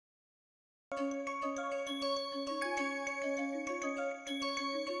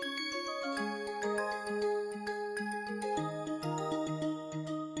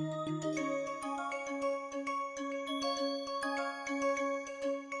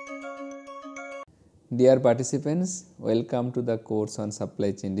Dear participants, welcome to the course on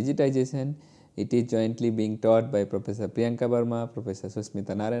supply chain digitization. It is jointly being taught by Professor Priyanka Verma, Professor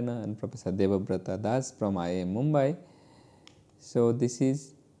Susmita Narayana and Professor Devabrata Das from IIM Mumbai. So, this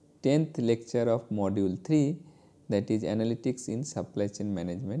is 10th lecture of module 3, that is analytics in supply chain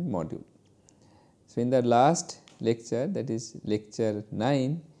management module. So, in the last lecture, that is lecture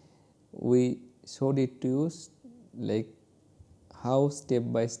 9, we showed it to you like how step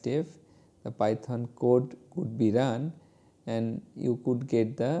by step the Python code could be run and you could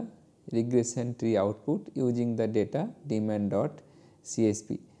get the regression tree output using the data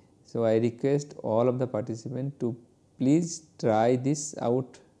demand.csv. So, I request all of the participants to please try this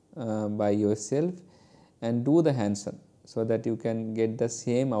out by yourself and do the hands on, so that you can get the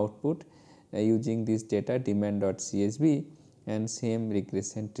same output using this data demand.csv and same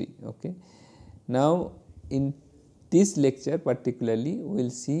regression tree. Okay. Now, in this lecture particularly we will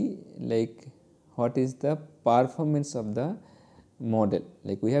see like what is the performance of the model.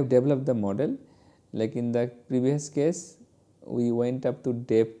 Like we have developed the model, like in the previous case we went up to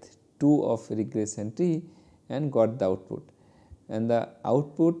depth 2 of regression tree and got the output, and the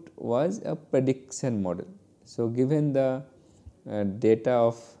output was a prediction model. So, given the data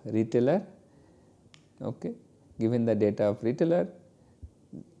of retailer, okay, given the data of retailer,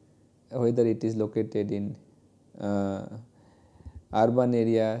 whether it is located in urban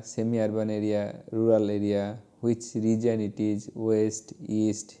area, semi-urban area, rural area, which region it is, west,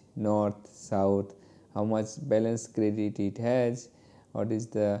 east, north, south, how much balance credit it has, what is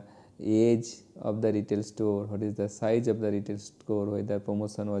the age of the retail store, what is the size of the retail store, whether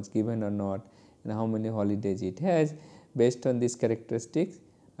promotion was given or not, and how many holidays it has. Based on these characteristics,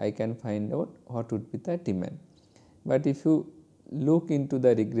 I can find out what would be the demand. But if you look into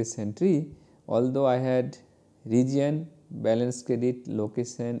the regression tree, although I had region, balance credit,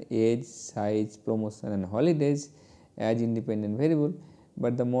 location, age, size, promotion and holidays as independent variable,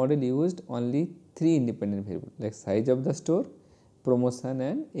 but the model used only 3 independent variables like size of the store, promotion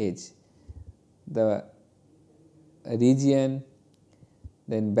and age. The region,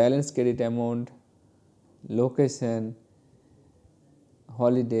 then balance credit amount, location,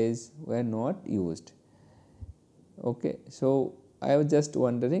 holidays were not used. Okay. So, I was just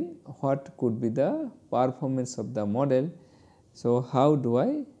wondering what could be the performance of the model. So, how do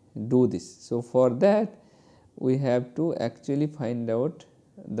I do this? So, for that we have to actually find out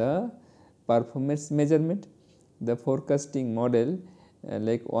the performance measurement. The forecasting model,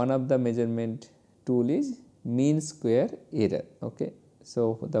 like one of the measurement tool is mean square error. Okay.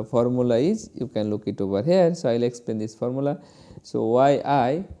 So, the formula is, you can look it over here. So, I will explain this formula. So,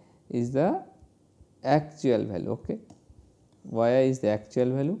 yi is the actual value. Okay. Yi is the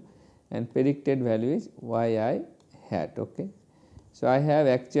actual value and predicted value is yi hat. Okay. So, I have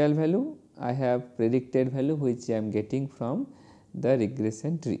actual value, I have predicted value which I am getting from the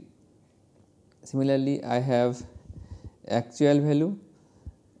regression tree. Similarly, I have actual value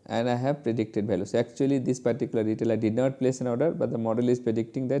and I have predicted value. So, actually this particular retailer did not place an order, but the model is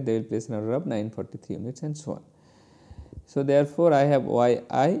predicting that they will place an order of 943 units and so on. So, therefore, I have yi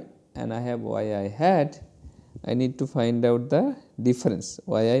and I have yi hat. I need to find out the difference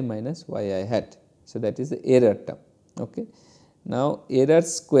yi minus yi hat. So, that is the error term. Okay. Now, error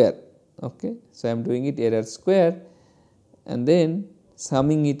square. Okay. So, I am doing it error square and then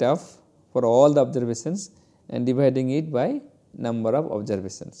summing it up for all the observations and dividing it by number of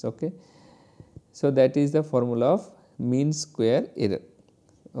observations. Okay. So, that is the formula of mean square error.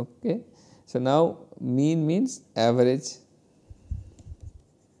 Okay. So, now mean means average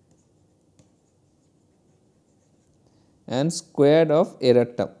and squared of error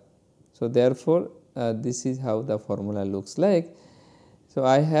term. So, therefore, this is how the formula looks like. So,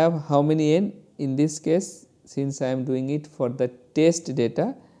 I have how many n? In this case, since I am doing it for the test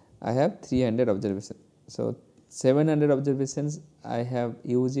data, I have 300 observations. So, 700 observations I have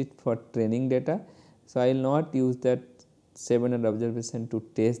used it for training data. So, I will not use that 700 observation to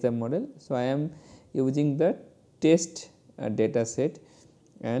test the model. So, I am using the test data set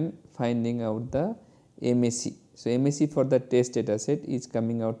and finding out the MAC. So, MAC for the test data set is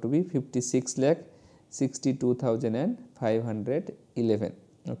coming out to be 56,62,511.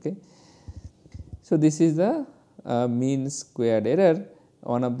 Okay. So, this is the mean squared error,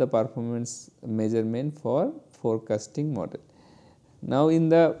 one of the performance measurement for forecasting model. Now, in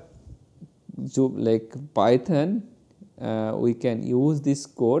the like Python, we can use this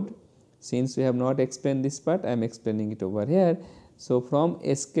code Since we have not explained this part, I am explaining it over here. So, from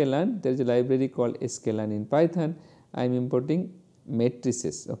sklearn, there is a library called sklearn in Python. I am importing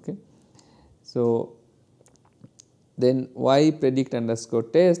matrices. Okay. So, then y predict underscore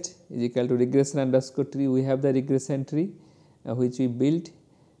test is equal to regression underscore tree. We have the regression tree which we built,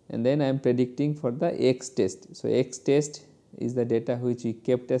 and then I am predicting for the x test. So, x test is the data which we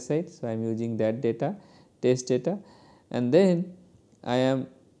kept aside. So, I am using that data, test data, and then I am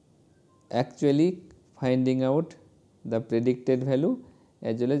actually finding out the predicted value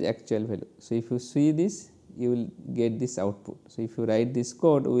as well as actual value. So, if you see this, you will get this output. So, if you write this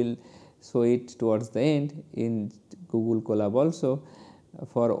code, we will show it towards the end in Google Colab also.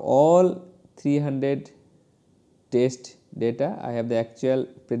 For all 300 test data, I have the actual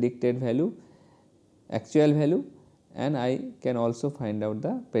predicted value, and I can also find out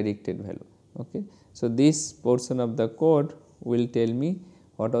the predicted value. Okay. So, this portion of the code will tell me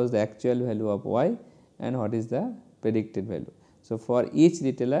what was the actual value of y and what is the predicted value. So, for each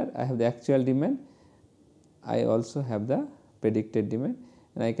retailer, I have the actual demand, I also have the predicted demand,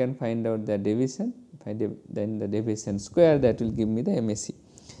 and I can find out the deviation, then the deviation square, that will give me the MAC.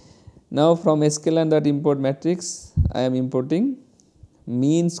 Now, from sklearn.import matrix, I am importing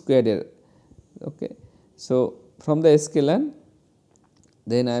mean squared error. Okay. So, from the sklearn,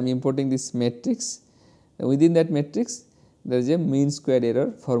 then I am importing this matrix. Within that matrix, there is a mean squared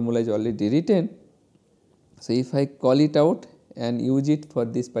error formula is already written. So, if I call it out and use it for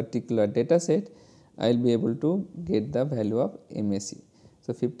this particular data set, I will be able to get the value of MAC.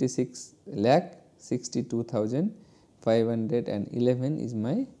 So, 56,62,511 is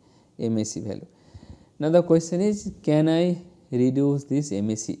my MAC value. Now, the question is, can I reduce this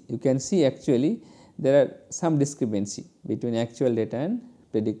MAC? You can see actually there are some discrepancy between actual data and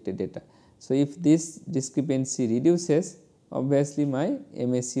predicted data. So, if this discrepancy reduces, obviously my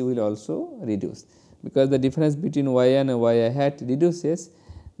MAC will also reduce, because the difference between yi and yi hat reduces,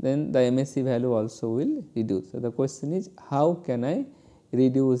 then the MAC value also will reduce. So, the question is, how can I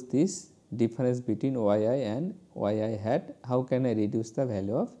reduce this difference between yi and yi hat? How can I reduce the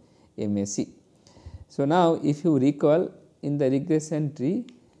value of MAC? So, now if you recall, in the regression tree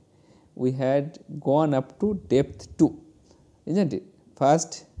we had gone up to depth 2, is not it?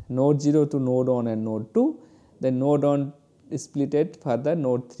 First node 0 to node 1 and node 2, then node 1 is splitted further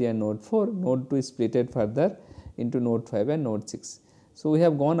node 3 and node 4, node 2 is splitted further into node 5 and node 6. So, we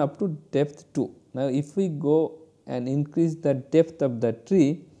have gone up to depth 2. Now, if we go and increase the depth of the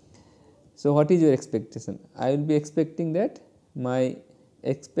tree, so what is your expectation? I will be expecting that my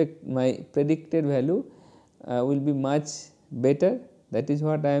predicted value will be much better. That is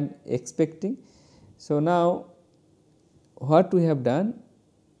what I am expecting. So, now what we have done,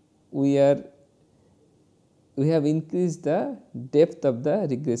 we have increased the depth of the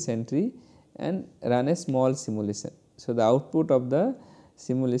regression tree and run a small simulation. So, the output of the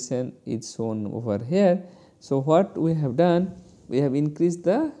simulation is shown over here. So, what we have done, we have increased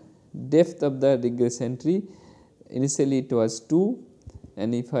the depth of the regression tree. Initially it was 2,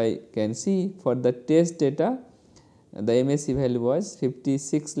 and if I can see, for the test data, the MAC value was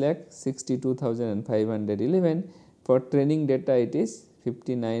 56,62,511. For training data, it is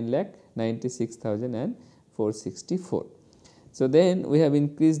 59,96,464. So, then we have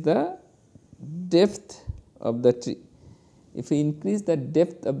increased the depth of the tree. If we increase the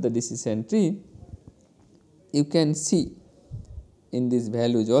depth of the decision tree, you can see in these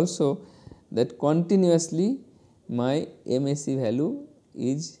values also that continuously my MAC value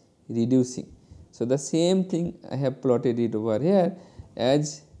is reducing. So, the same thing I have plotted it over here.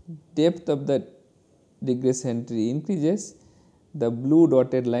 As depth of the regression tree increases, the blue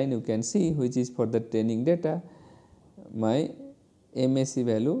dotted line you can see, which is for the training data, my MAC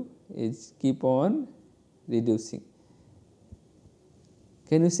value is keep on reducing.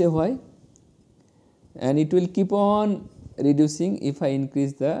 Can you say why? And it will keep on reducing if I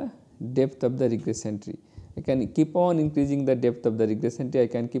increase the depth of the regression tree. I can keep on increasing the depth of the regression tree, I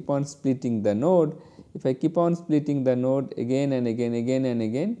can keep on splitting the node. If I keep on splitting the node again and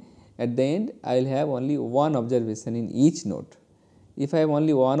again, at the end I will have only one observation in each node. If I have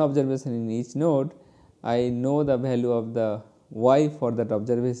only one observation in each node, I know the value of the y for that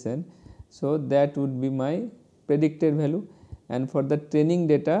observation. So, that would be my predicted value, and for the training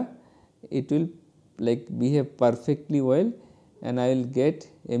data it will like behave perfectly well, and I will get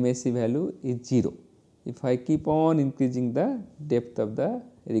MAC value is 0 if I keep on increasing the depth of the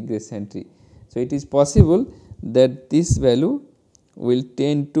regression tree. So, it is possible that this value will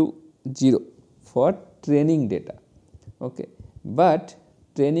tend to 0 for training data, okay. But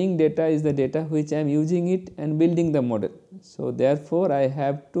training data is the data which I am using it and building the model. So, therefore, I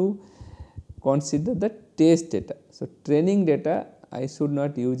have to consider the test data. So, training data I should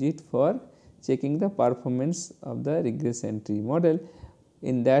not use it for checking the performance of the regression tree model.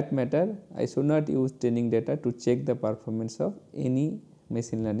 In that matter, I should not use training data to check the performance of any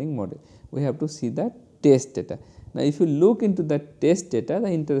machine learning model. We have to see the test data. Now, if you look into the test data, the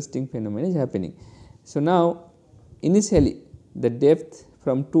interesting phenomenon is happening. So, now initially the depth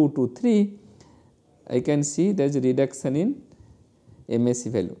from 2 to 3, I can see there is a reduction in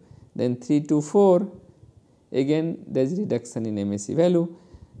MSE value. Then 3 to 4, again there is reduction in MSE value.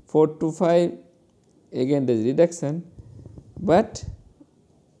 4 to 5, again there is reduction, but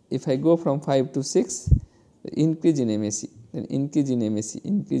if I go from 5 to 6, the increase in MSE, then increase in MSE,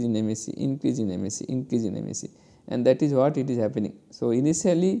 increase in MSE, increase in MSE, increase in MSE, and that is what it is happening. So,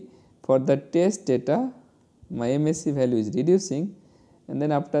 initially for the test data my MSE value is reducing, and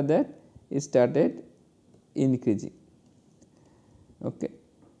then after that it started increasing. Okay.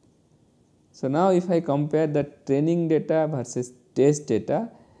 So, now if I compare the training data versus test data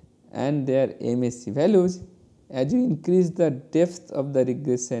and their MSE values, as you increase the depth of the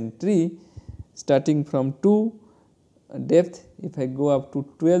regression tree starting from 2 depth, if I go up to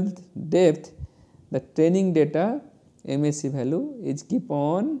 12th depth, the training data MSE value is keep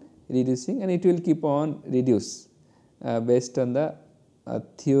on reducing, and it will keep on reduce based on the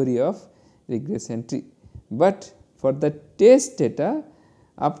theory of regression tree. But for the test data,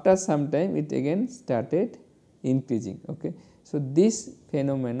 after some time it again started increasing. Okay. So, this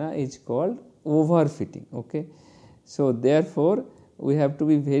phenomena is called overfitting. Okay. So, therefore, we have to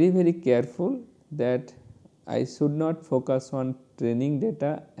be very careful that I should not focus on training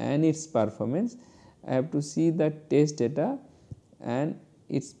data and its performance. I have to see the test data and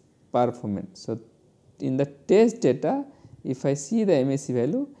its performance. So, in the test data, if I see the MSE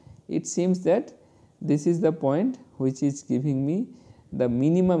value, it seems that this is the point which is giving me the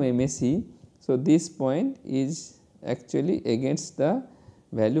minimum MSE. So, this point is actually against the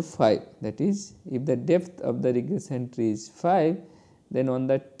value 5, that is, if the depth of the regression tree is 5, then on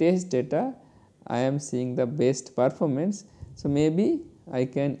the test data I am seeing the best performance. So, maybe I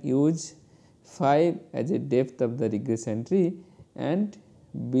can use 5 as a depth of the regression tree and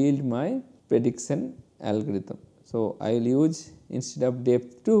build my prediction algorithm. So, I will use, instead of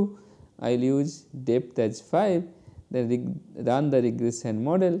depth 2, I will use depth as 5, then run the regression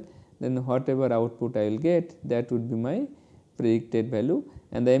model, then whatever output I will get, that would be my predicted value,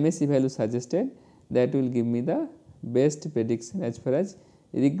 and the MSE value suggested, that will give me the best prediction as far as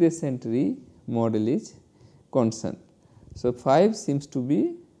regression tree model is concerned. So, 5 seems to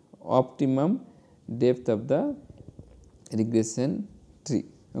be optimum depth of the regression tree.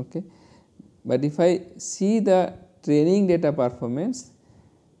 Okay. But if I see the training data performance,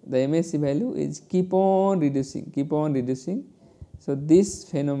 the MSE value is keep on reducing. So, this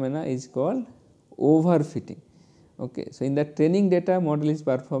phenomena is called overfitting. Okay. So, in the training data, model is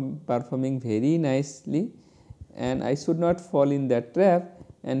performing very nicely, and I should not fall in that trap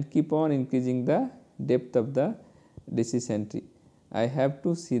and keep on increasing the depth of the decision tree. I have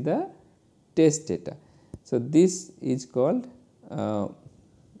to see the test data. So, this is called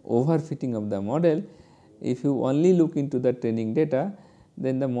overfitting of the model. If you only look into the training data,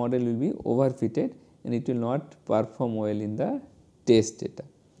 then the model will be overfitted and it will not perform well in the test data.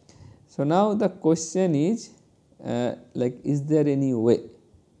 So, now the question is is there any way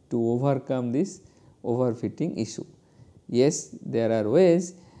to overcome this overfitting issue? Yes, there are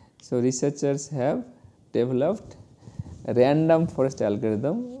ways. So, researchers have developed a random forest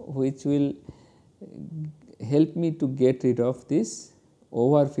algorithm which will help me to get rid of this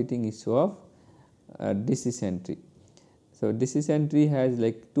overfitting issue of decision tree. So, decision tree has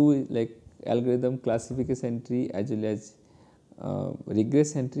two algorithm, classification tree as well as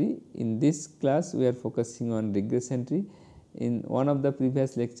regression tree. In this class we are focusing on regression tree. In one of the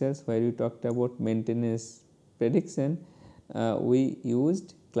previous lectures where we talked about maintenance prediction, we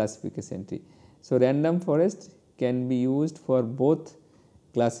used classification tree. So, random forest can be used for both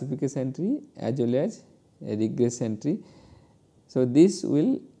classification tree as well as a regression tree. So, this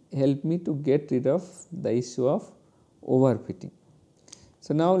will help me to get rid of the issue of overfitting.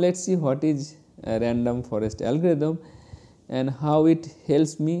 So, now let us see what is a random forest algorithm and how it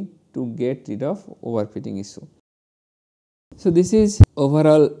helps me to get rid of overfitting issue. So, this is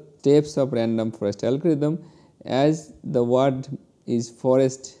overall steps of random forest algorithm. As the word is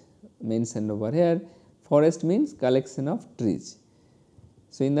forest mentioned over here, forest means collection of trees.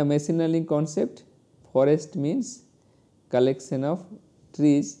 So, in the machine learning concept, forest means collection of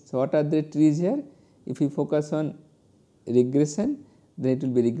trees. So, what are the trees here? If we focus on regression, then it will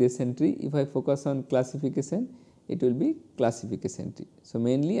be regression tree. If I focus on classification, it will be classification tree. So,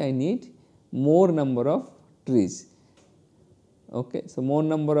 mainly I need more number of trees. Okay. So, more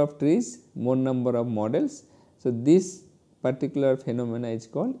number of trees, more number of models. So, this particular phenomena is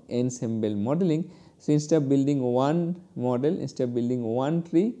called ensemble modeling. So, instead of building one model, instead of building one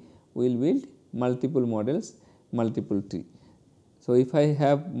tree, we will build multiple models, multiple tree. So, if I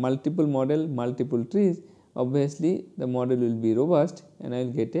have multiple model, multiple trees, obviously the model will be robust and I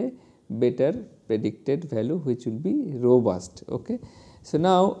will get a better predicted value which will be robust. Okay. So,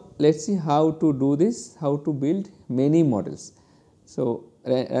 now let us see how to do this, how to build many models. So,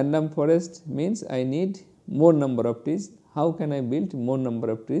 random forest means I need more number of trees. How can I build more number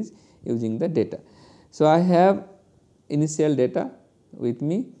of trees using the data? So, I have initial data with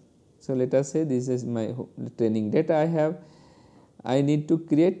me. So, let us say this is my training data I have. I need to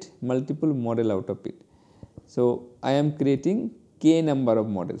create multiple model out of it. So, I am creating k number of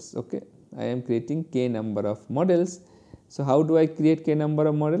models. Okay. I am creating k number of models. So, how do I create k number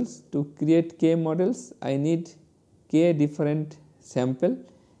of models? To create k models, I need k different sample,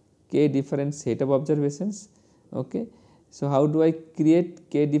 k different set of observations. Okay. So, how do I create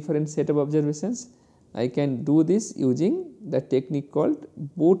k different set of observations? I can do this using the technique called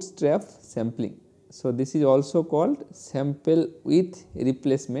bootstrap sampling. So, this is also called sample with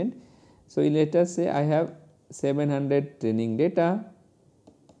replacement. So, let us say I have 700 training data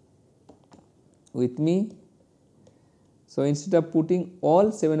with me. So, instead of putting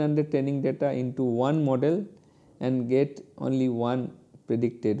all 700 training data into one model and get only one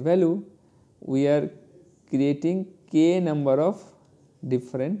predicted value, we are creating k number of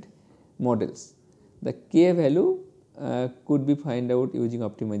different models. The k value could be find out using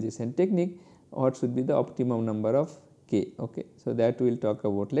optimization technique, what should be the optimum number of k. Okay. So, that we will talk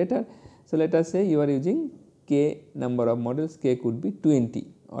about later. So, let us say you are using k number of models, k could be 20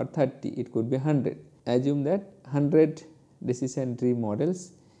 or 30, it could be 100. Assume that 100 decision tree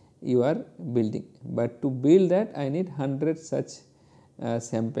models you are building, but to build that I need 100 such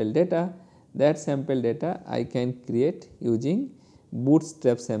sample data. That sample data I can create using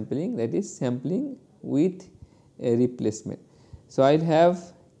bootstrap sampling, that is sampling with a replacement. So, I will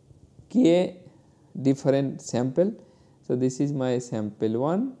have k different sample. So, this is my sample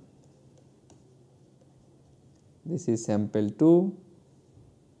 1, this is sample 2,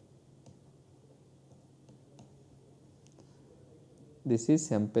 this is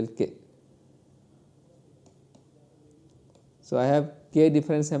sample k. So, I have k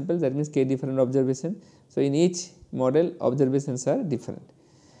different samples, that means k different observation. So, in each model observations are different.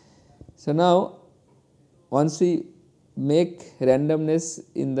 So, now once we make randomness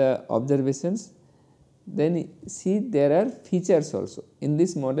in the observations, then see there are features also. In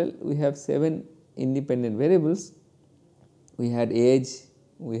this model we have 7 independent variables. We had age,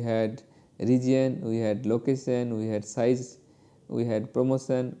 we had region, we had location, we had size, we had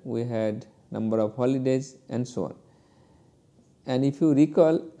promotion, we had number of holidays and so on. And if you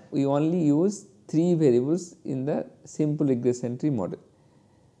recall, we only use 3 variables in the simple regression tree model.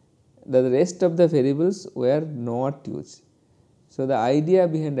 The rest of the variables were not used. So, the idea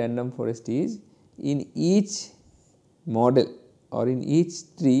behind random forest is in each model or in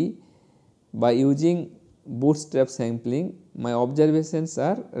each tree, by using bootstrap sampling, my observations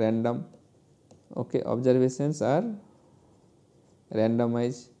are random. Okay, observations are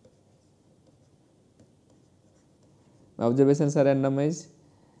randomized. My observations are randomized.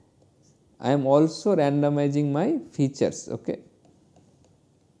 I am also randomizing my features. Okay,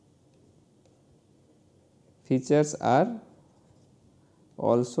 features are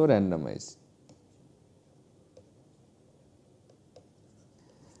also randomized.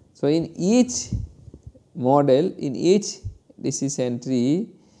 So, in each model, in each decision tree,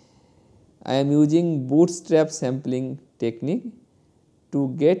 I am using bootstrap sampling technique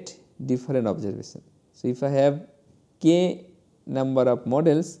to get different observations. So, if I have k number of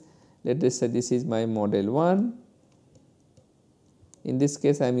models, let us say this is my model 1. In this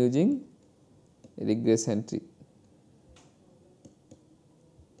case, I am using regression tree.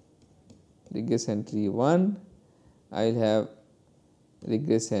 Regression tree 1, I will have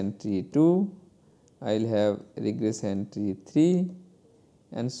regression tree 2, I will have regression tree 3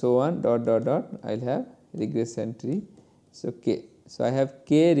 and so on dot dot dot, I will have regression tree. So, k. So, I have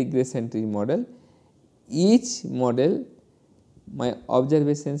k regression tree model. Each model my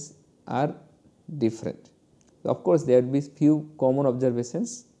observations are different. So, of course, there will be few common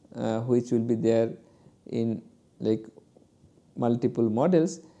observations which will be there in like multiple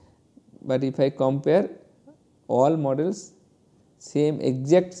models, but if I compare all models,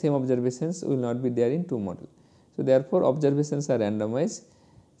 exact same observations will not be there in 2 models. So, therefore, observations are randomized.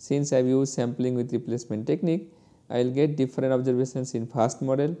 Since I have used sampling with replacement technique, I will get different observations in first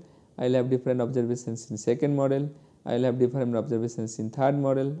model, I will have different observations in second model, I will have different observations in third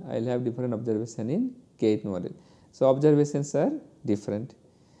model, I will have different observation in kth model. So, observations are different.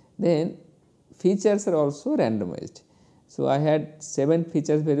 Then features are also randomized. So, I had 7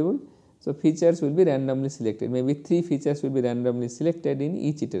 features variable. So, features will be randomly selected, maybe 3 features will be randomly selected in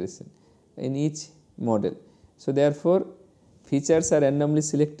each iteration, in each model. So, therefore, features are randomly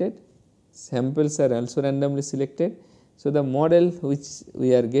selected, samples are also randomly selected. So, the model which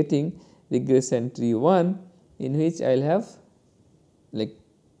we are getting regression tree 1, in which I will have like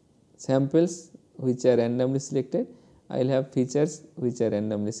samples which are randomly selected, I will have features which are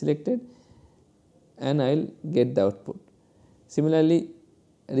randomly selected, and I will get the output. Similarly,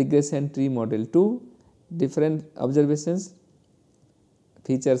 regression tree model 2, different observations,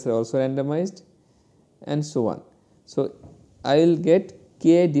 features are also randomized, and so on. So, I will get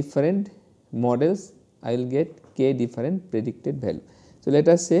k different models, I will get k different predicted value. So, let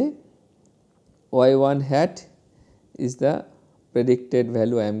us say y1 hat is the predicted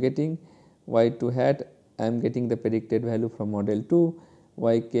value I am getting, y2 hat I am getting the predicted value from model 2,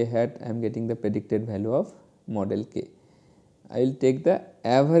 yk hat I am getting the predicted value of model k. I will take the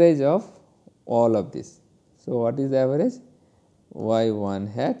average of all of this. So, what is the average?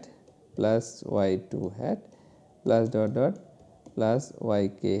 y1 hat plus y2 hat plus dot dot plus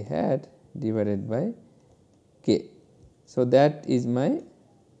yk hat divided by k. So, that is my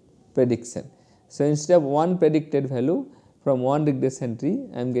prediction. So, instead of one predicted value from one regression tree,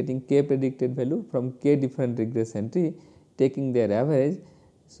 I am getting k predicted value from k different regression tree, taking their average.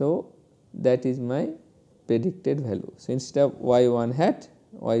 So, that is my predicted value. So, instead of y1 hat,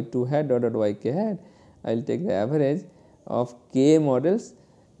 y2 hat dot dot yk hat, I will take the average of k models,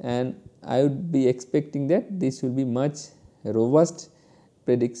 and I would be expecting that this will be much robust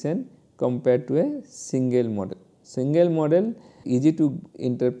prediction compared to a single model. Single model easy to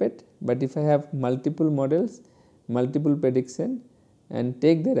interpret, but if I have multiple models, multiple prediction and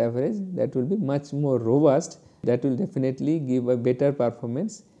take their average, that will be much more robust, that will definitely give a better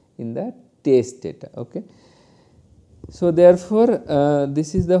performance in the test data. Okay. So, therefore,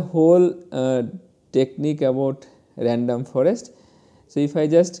 this is the whole technique about random forest. So, if I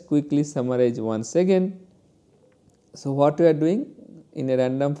just quickly summarize once again. So, what we are doing in a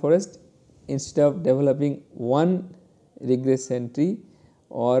random forest, instead of developing one regression tree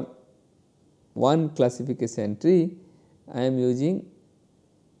or one classification tree, I am using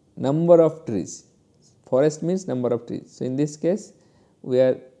number of trees. Forest means number of trees. So, in this case we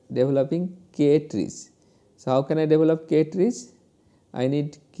are developing k trees. So, how can I develop k trees? I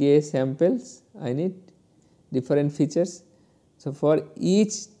need k samples, I need different features. So, for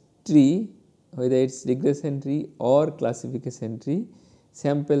each tree, whether it is regression tree or classification tree,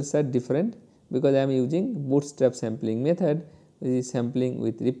 samples are different, because I am using bootstrap sampling method, which is sampling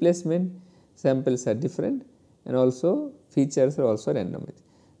with replacement. Samples are different and also features are also randomized.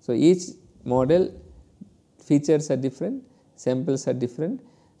 So, each model features are different, samples are different.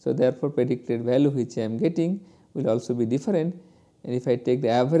 So, therefore, predicted value which I am getting will also be different, and if I take the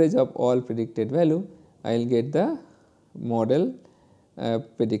average of all predicted value, I will get the model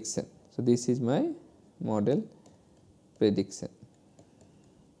prediction. So, this is my model prediction.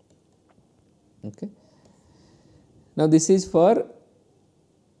 Okay. Now, this is for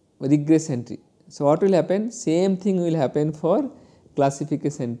regression tree. So, what will happen? Same thing will happen for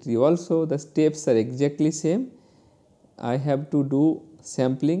classification tree also. The steps are exactly same. I have to do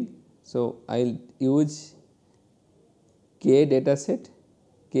sampling. So, I will use k data set,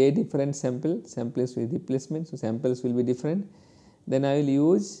 k different samples with replacement. So, samples will be different. Then I will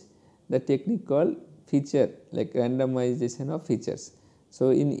use the technique called feature, like randomization of features. So,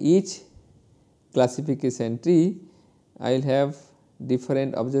 in each classification tree, I will have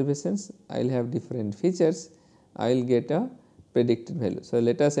different observations, I will have different features, I will get a predicted value. So,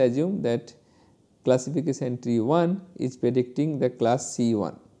 let us assume that classification tree 1 is predicting the class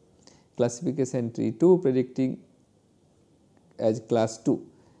C1, classification tree 2 predicting as class 2,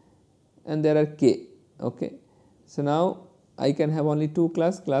 and there are k. Okay. So, now I can have only two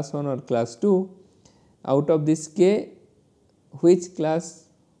class 1 or class 2. Out of this k, which class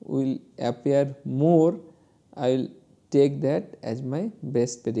will appear more, I will take that as my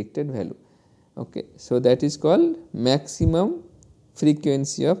best predicted value. Okay. So, that is called maximum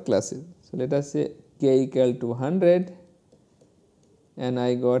frequency of classes. So, let us say k equal to 100 and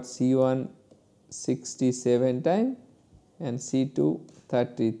I got C1 67 time and C2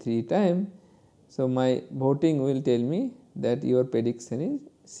 33 time. So, my voting will tell me that your prediction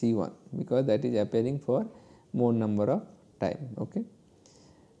is C1, because that is appearing for more number of time. Okay.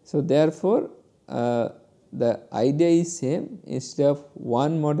 So, therefore, the idea is same. Instead of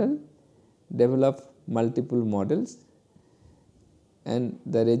one model, develop multiple models, and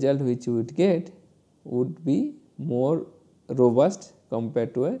the result which you would get would be more robust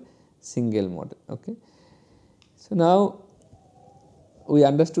compared to a single model. Okay. So, now we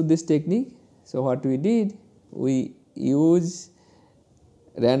understood this technique. So, what we did, we use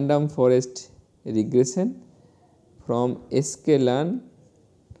random forest regression from sklearn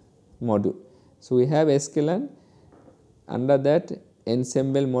module. So, we have sklearn, under that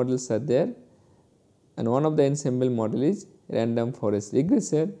ensemble models are there, and one of the ensemble model is random forest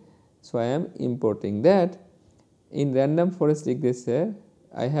regressor. So, I am importing that. In random forest regressor,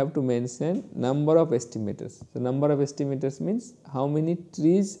 I have to mention number of estimators. So, number of estimators means how many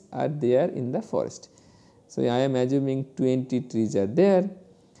trees are there in the forest. So, I am assuming 20 trees are there.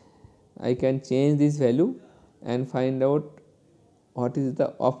 I can change this value and find out what is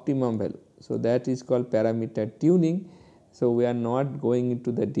the optimum value. So, that is called parameter tuning. So, we are not going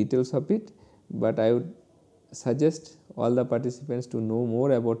into the details of it, but I would suggest all the participants to know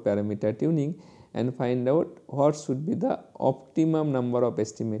more about parameter tuning and find out what should be the optimum number of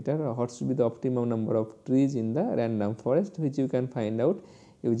estimator, or what should be the optimum number of trees in the random forest, which you can find out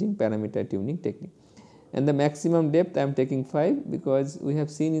using parameter tuning technique. And the maximum depth I am taking 5, because we have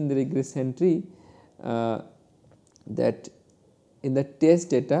seen in the regression tree that in the test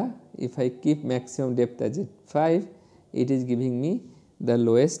data, if I keep maximum depth as 5, it is giving me the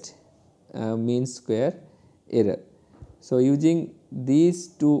lowest mean square error. So, using these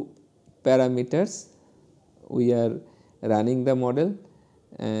two parameters, we are running the model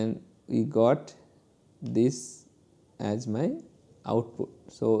and we got this as my output.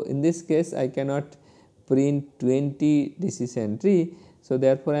 So, in this case I cannot print 20 decision tree. So,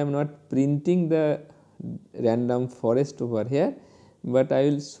 therefore, I am not printing the random forest over here, but I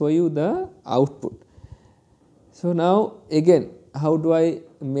will show you the output. So, now again, how do I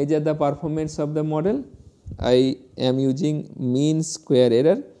measure the performance of the model? I am using mean square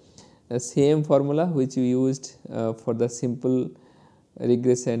error, the same formula which we used for the simple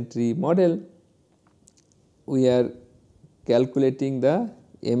regression tree model. We are calculating the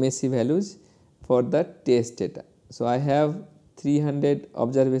MSE values for the test data. So, I have 300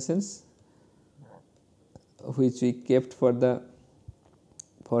 observations which we kept for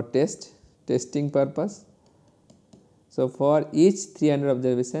testing purpose. So, for each 300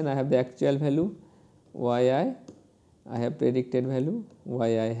 observation I have the actual value yi, I have predicted value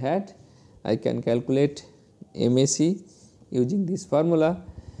yi hat. I can calculate MSE using this formula,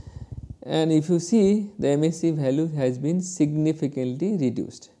 and if you see, the MSE value has been significantly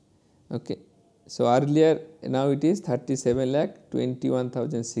reduced. Okay. So, earlier, now it is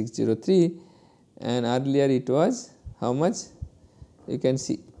 37,21,603, and earlier it was how much? You can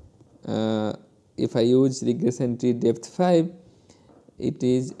see, if I use regression tree depth 5, it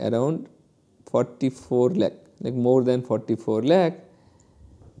is around 44 lakh, like more than 44 lakh,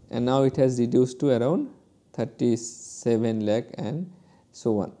 and now it has reduced to around 37 lakh and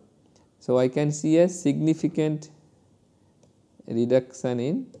so on. So, I can see a significant reduction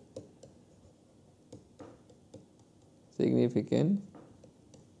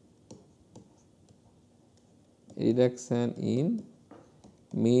in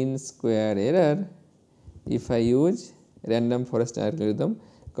mean square error if I use random forest algorithm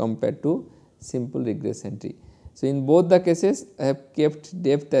compared to simple regression tree. So, in both the cases I have kept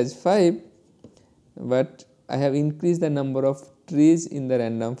depth as 5, but I have increased the number of trees in the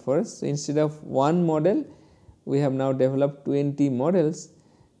random forest. So, instead of one model, we have now developed 20 models,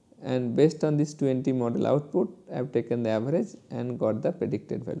 and based on this 20 model output, I have taken the average and got the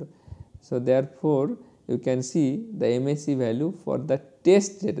predicted value. So, therefore, you can see the MSE value for the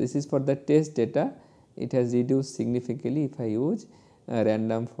test data, this is for the test data, it has reduced significantly if I use a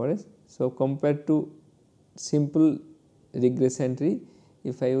random forest. So, compared to simple regression tree,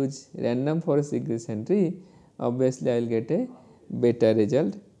 if I use random forest regression tree, obviously I will get a better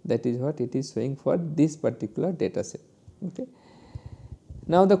result. That is what it is showing for this particular data set. Okay.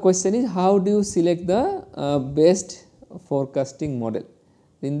 Now, the question is, how do you select the best forecasting model?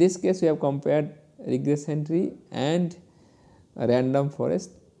 In this case, we have compared regression tree and a random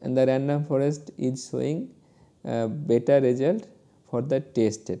forest, and the random forest is showing a better result for the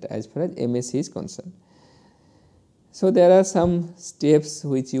test data as far as MSE is concerned. So, there are some steps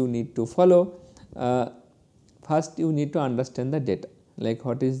which you need to follow. First, you need to understand the data, like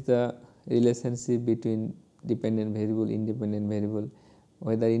what is the relationship between dependent variable, independent variable,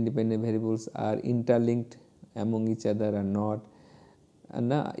 whether independent variables are interlinked among each other or not,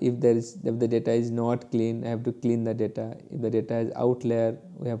 and if the data is not clean, I have to clean the data. If the data is outlier,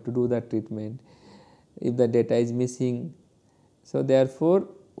 we have to do the treatment. If the data is missing, so therefore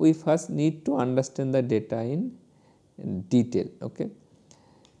we first need to understand the data in detail. Okay.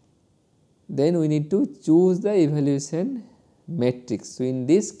 Then we need to choose the evaluation matrix. So, in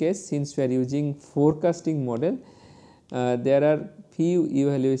this case, since we are using forecasting model, there are few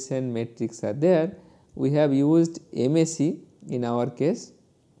evaluation matrix are there. We have used MAC in our case,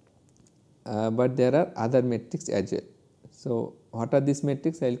 but there are other metrics as well. So, what are these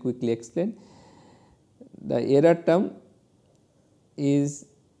metrics? I will quickly explain. The error term is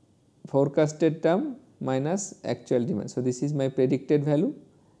forecasted term minus actual demand. So, this is my predicted value,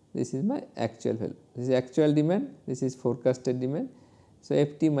 this is my actual value, this is actual demand, this is forecasted demand. So,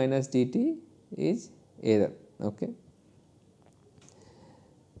 Ft minus Dt is error. Okay.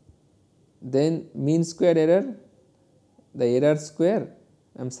 Then mean square error, the error square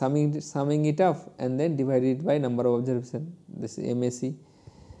I am summing it up and then divide it by number of observation, this is MAC.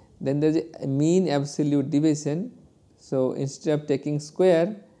 Then there is a mean absolute deviation. So, instead of taking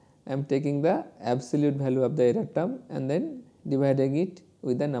square, I am taking the absolute value of the error term and then dividing it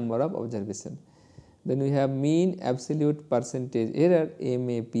with the number of observation. Then we have mean absolute percentage error,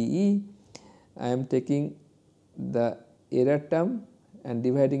 MAPE. I am taking the error term and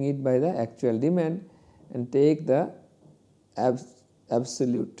dividing it by the actual demand and take the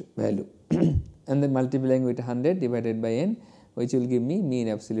absolute value and then multiplying with 100 divided by n, which will give me mean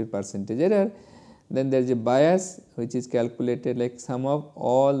absolute percentage error. Then there is a bias which is calculated like sum of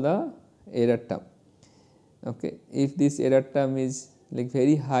all the error term. Okay. If this error term is like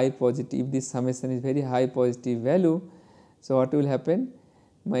very high positive, if this summation is very high positive value, so what will happen?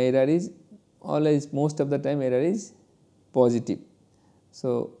 My error is always, most of the time error is positive.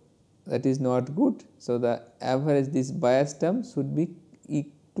 So, that is not good. So, the average, this bias term should be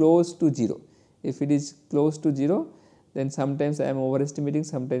close to 0. If it is close to 0, then sometimes I am overestimating,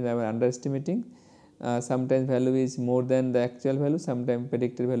 sometimes I am underestimating, sometimes value is more than the actual value, sometimes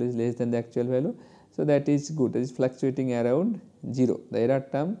predicted value is less than the actual value. So, that is good, it is fluctuating around 0, the error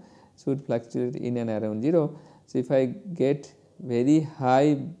term should fluctuate in and around 0. So, if I get very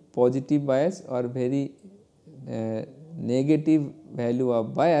high positive bias or very negative value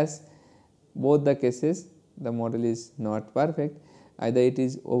of bias, both the cases the model is not perfect, either it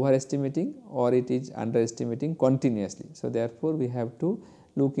is overestimating or it is underestimating continuously. So, therefore, we have to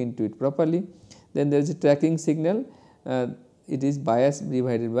look into it properly. Then there is a tracking signal, it is bias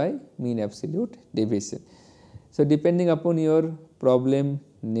divided by mean absolute deviation. So, depending upon your problem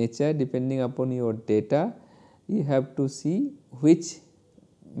nature, depending upon your data, you have to see which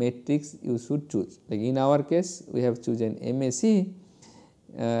matrix you should choose. Like in our case, we have chosen MAC,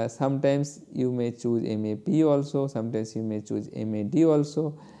 sometimes you may choose MAP also, sometimes you may choose MAD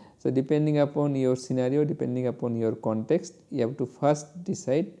also. So, depending upon your scenario, depending upon your context, you have to first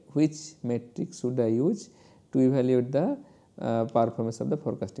decide which matrix should I use to evaluate the performance of the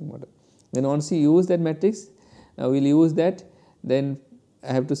forecasting model. Then once you use that matrix, we will use that, then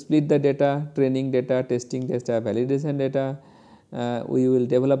I have to split the data, training data, testing data, validation data. We will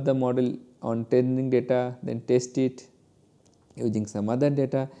develop the model on training data, then test it using some other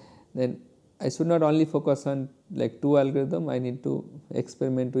data. Then I should not only focus on like 2 algorithm, I need to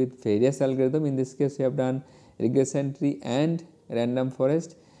experiment with various algorithm. In this case, we have done regression tree and random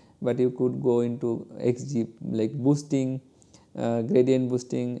forest, but you could go into XG like boosting, gradient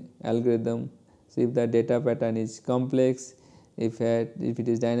boosting algorithm. So, if the data pattern is complex, if it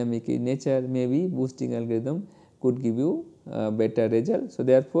is dynamic in nature, maybe boosting algorithm could give you better result. So,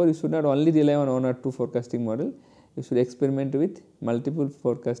 therefore, you should not only rely on 1 or 2 forecasting model, you should experiment with multiple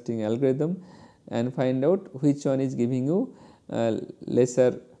forecasting algorithm and find out which one is giving you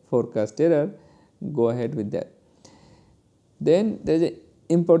lesser forecast error, go ahead with that. Then there is an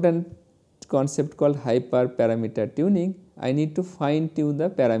important concept called hyperparameter tuning. I need to fine tune the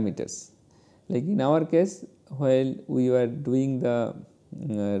parameters. Like in our case, while we were doing the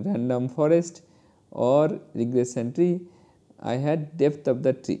random forest or regression tree, I had depth of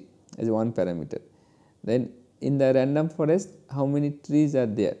the tree as one parameter. Then in the random forest, how many trees are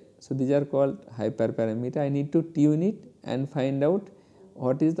there? So, these are called hyperparameter. I need to tune it and find out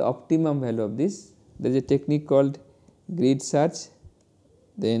what is the optimum value of this. There is a technique called grid search,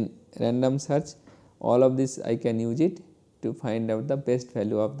 then random search, all of this I can use it to find out the best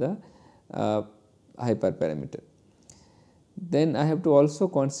value of the hyperparameter. Then I have to also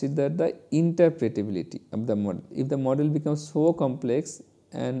consider the interpretability of the model. If the model becomes so complex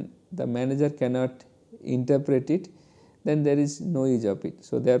and the manager cannot interpret it, then there is no use of it.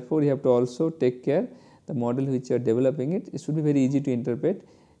 So, therefore, you have to also take care the model which you are developing it should be very easy to interpret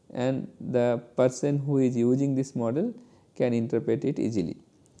and the person who is using this model can interpret it easily.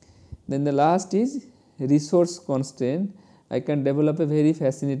 Then the last is resource constraint. I can develop a very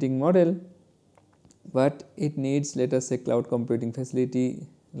fascinating model, but it needs, let us say, cloud computing facility,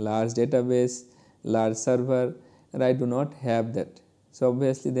 large database, large server, and I do not have that. So,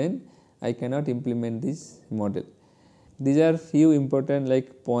 obviously then I cannot implement this model. These are few important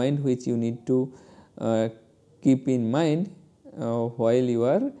like point which you need to keep in mind while you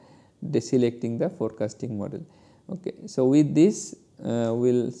are selecting the forecasting model. Okay. So, with this we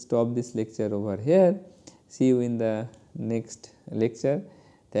will stop this lecture over here. See you in the next lecture.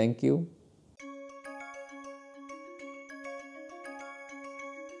 Thank you.